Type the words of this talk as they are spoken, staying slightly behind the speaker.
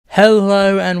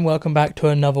Hello and welcome back to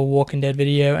another Walking Dead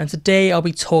video, and today I'll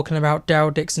be talking about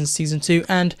Daryl Dixon Season 2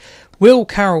 and will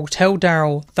Carol tell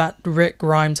Daryl that Rick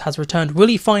Grimes has returned? Will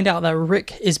he find out that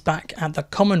Rick is back at the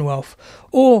Commonwealth?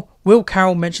 Or will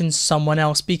Carol mention someone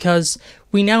else? Because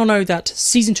we now know that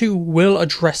Season 2 will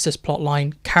address this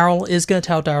plotline. Carol is going to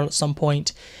tell Daryl at some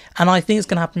point, and I think it's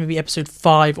going to happen maybe episode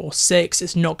 5 or 6.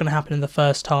 It's not going to happen in the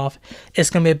first half. It's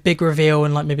going to be a big reveal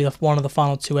in like maybe one of the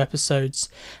final 2 episodes.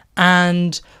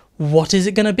 And what is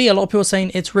it going to be? A lot of people are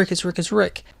saying it's Rick, it's Rick, it's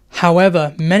Rick.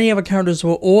 However, many other characters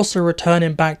were also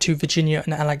returning back to Virginia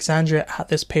and Alexandria at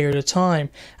this period of time.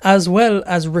 As well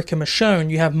as Rick and Michonne,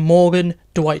 you have Morgan,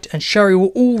 Dwight and Sherry were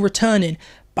all returning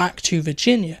back to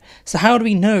Virginia. So how do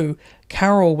we know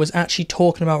Carol was actually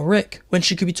talking about Rick when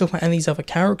she could be talking about any of these other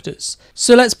characters?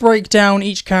 So let's break down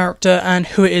each character and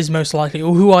who it is most likely,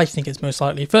 or who I think is most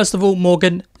likely. First of all,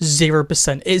 Morgan,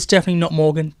 0%. It's definitely not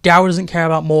Morgan. Daryl doesn't care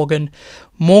about Morgan.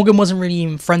 Morgan wasn't really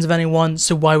even friends with anyone,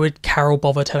 so why would Carol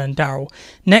bother telling Daryl?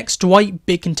 Next, Dwight,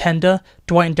 big contender.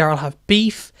 Dwight and Daryl have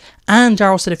beef, and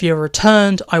Daryl said if you ever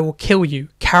returned, I will kill you.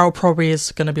 Carol probably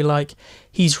is going to be like,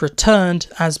 he's returned,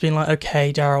 as being like,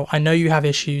 okay Daryl, I know you have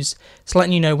issues, so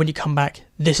letting you know when you come back,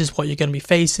 this is what you're going to be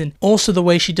facing. Also, the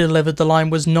way she delivered the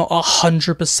line was not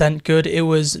 100% good. It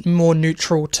was more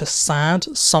neutral to sad.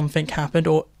 Something happened,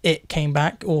 or it came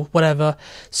back, or whatever.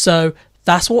 So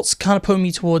that's what's kind of putting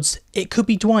me towards it could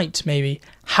be Dwight, maybe.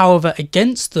 However,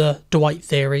 against the Dwight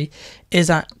theory is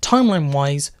that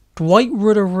timeline-wise, Dwight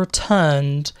would have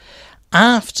returned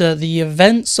after the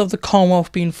events of the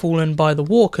Commonwealth being fallen by the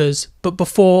Walkers, but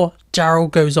before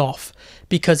Daryl goes off,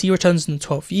 because he returns in the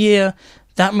 12th year.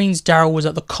 That means Daryl was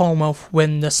at the Commonwealth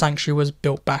when the Sanctuary was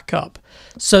built back up.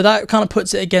 So that kind of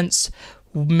puts it against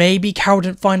maybe Carol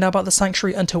didn't find out about the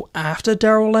Sanctuary until after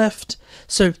Daryl left.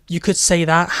 So you could say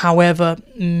that. However,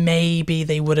 maybe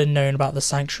they would have known about the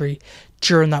Sanctuary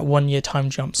during that 1 year time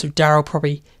jump. So Daryl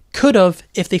probably could have,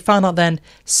 if they found out then,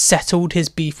 settled his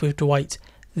beef with Dwight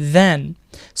then.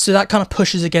 So that kind of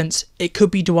pushes against it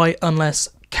could be Dwight unless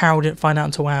Carol didn't find out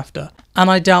until after. And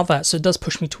I doubt that, so it does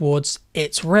push me towards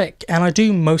it's Rick. And I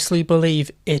do mostly believe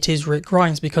it is Rick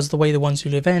Grimes because of the way The Ones Who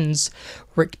Live ends.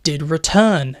 Rick did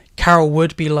return. Carol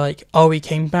would be like, oh, he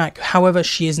came back. However,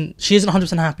 she isn't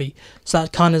 100% happy. So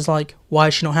that kind of is like, why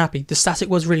is she not happy? The static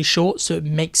was really short, so it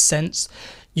makes sense.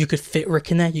 You could fit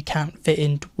Rick in there, you can't fit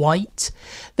in Dwight.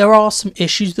 There are some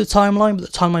issues with the timeline, but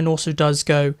the timeline also does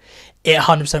go, it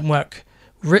 100% work.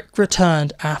 Rick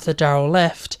returned after Daryl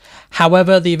left.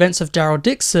 However, the events of Daryl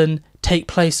Dixon take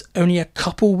place only a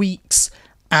couple weeks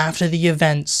after the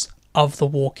events of The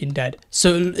Walking Dead.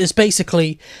 So it's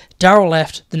basically Daryl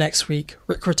left the next week,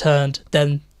 Rick returned,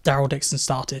 then Daryl Dixon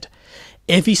started.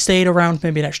 If he stayed around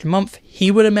maybe an extra month,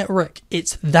 he would have met Rick.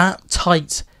 It's that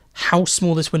tight how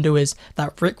small this window is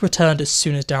that Rick returned as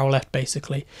soon as Daryl left,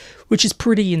 basically, which is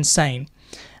pretty insane.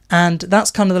 And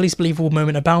that's kind of the least believable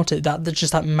moment about it, that there's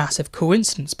just that massive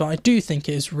coincidence. But I do think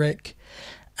it is Rick.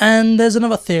 And there's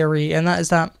another theory, and that is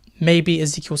that maybe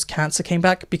Ezekiel's cancer came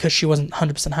back because she wasn't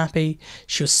 100% happy.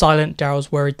 She was silent.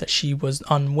 Daryl's worried that she was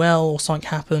unwell or something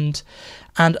happened.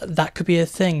 And that could be a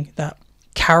thing, that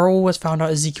Carol was found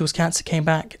out Ezekiel's cancer came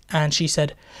back, and she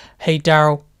said, hey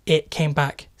Daryl, it came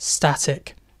back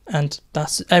static. And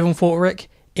that's, everyone thought Rick,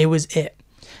 it was it.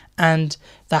 And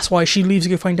that's why she leaves to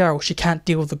go find Daryl. She can't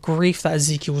deal with the grief that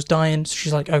Ezekiel was dying. So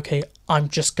she's like, okay, I'm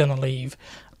just going to leave.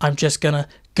 I'm just going to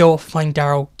go off, find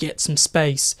Daryl, get some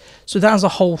space. So that's a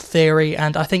whole theory.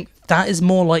 And I think that is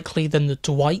more likely than the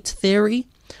Dwight theory.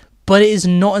 But it is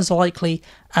not as likely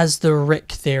as the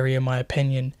Rick theory, in my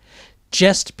opinion.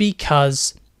 Just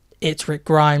because it's Rick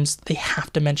Grimes, they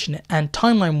have to mention it. And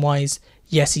timeline-wise,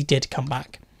 yes, he did come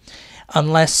back.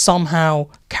 Unless somehow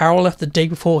Carol left the day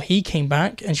before he came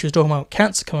back and she was talking about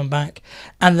cancer coming back,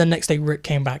 and the next day Rick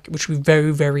came back, which would be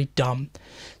very, very dumb.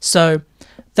 So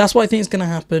that's what I think is going to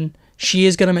happen. She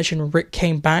is going to mention Rick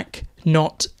came back,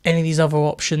 not any of these other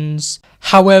options.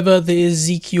 However, the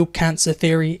Ezekiel cancer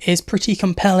theory is pretty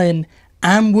compelling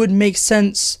and would make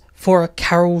sense for a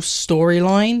Carol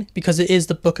storyline, because it is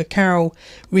the book of Carol.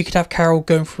 We could have Carol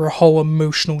going through a whole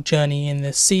emotional journey in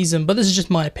this season, but this is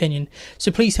just my opinion. So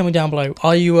please tell me down below,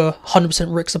 are you a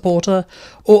 100% Rick supporter,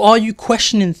 or are you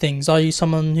questioning things? Are you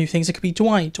someone who thinks it could be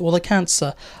Dwight or the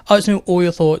cancer? I just know all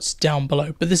your thoughts down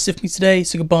below. But this is it for me today,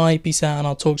 so goodbye, peace out, and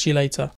I'll talk to you later.